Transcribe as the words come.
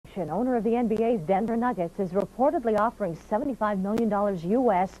action. Owner of the NBA's Denver Nuggets is reportedly offering $75 million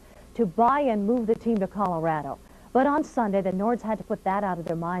U.S. to buy and move the team to Colorado. But on Sunday, the Nords had to put that out of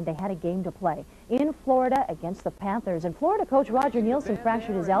their mind. They had a game to play in Florida against the Panthers. And Florida coach Roger Nielsen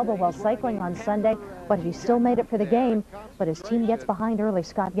fractured his elbow while cycling on Sunday, but he still made it for the game. But his team gets behind early.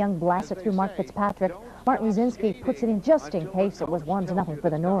 Scott Young blasts it through Mark Fitzpatrick. Martin Zinski puts it in just in case. It was 1-0 for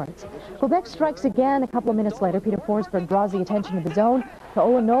the Nords. Quebec strikes again. A couple of minutes later, Peter Forsberg draws the attention of his own. To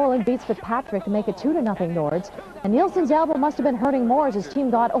Owen Nolan beats Fitzpatrick to make it 2-0 Nords. And Nielsen's elbow must have been hurting more as his team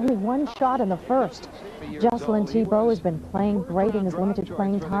got only one shot in the first. Jocelyn Thibault has been playing great in his limited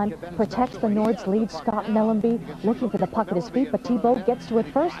playing time. Protects the Nords lead. Scott Mellenby looking for the puck at his feet, but Thibault gets to it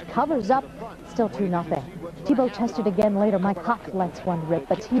first, covers up. Still 2-0. Thibault tested again later. Mike Huck lets one rip,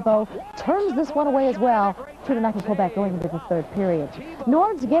 but Thibault turns this one away as well. 2-0 Quebec going into the third period.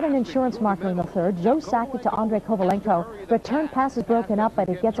 Nords get an insurance marker in the third. Joe Sakic to Andrei Kovalenko. Return pass is broken up, but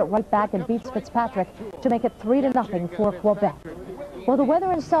he gets it right back and beats Fitzpatrick to make it 3-0 for Quebec. Well, the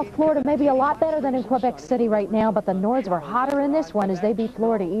weather in South Florida may be a lot better than in Quebec City right now, but the Nords were hotter in this one as they beat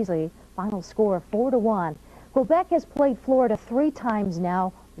Florida easily. Final score 4-1. Quebec has played Florida 3 times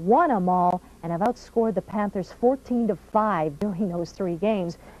now, won them all, and have outscored the Panthers 14-5 during those 3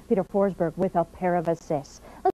 games. Peter Forsberg with a pair of assists.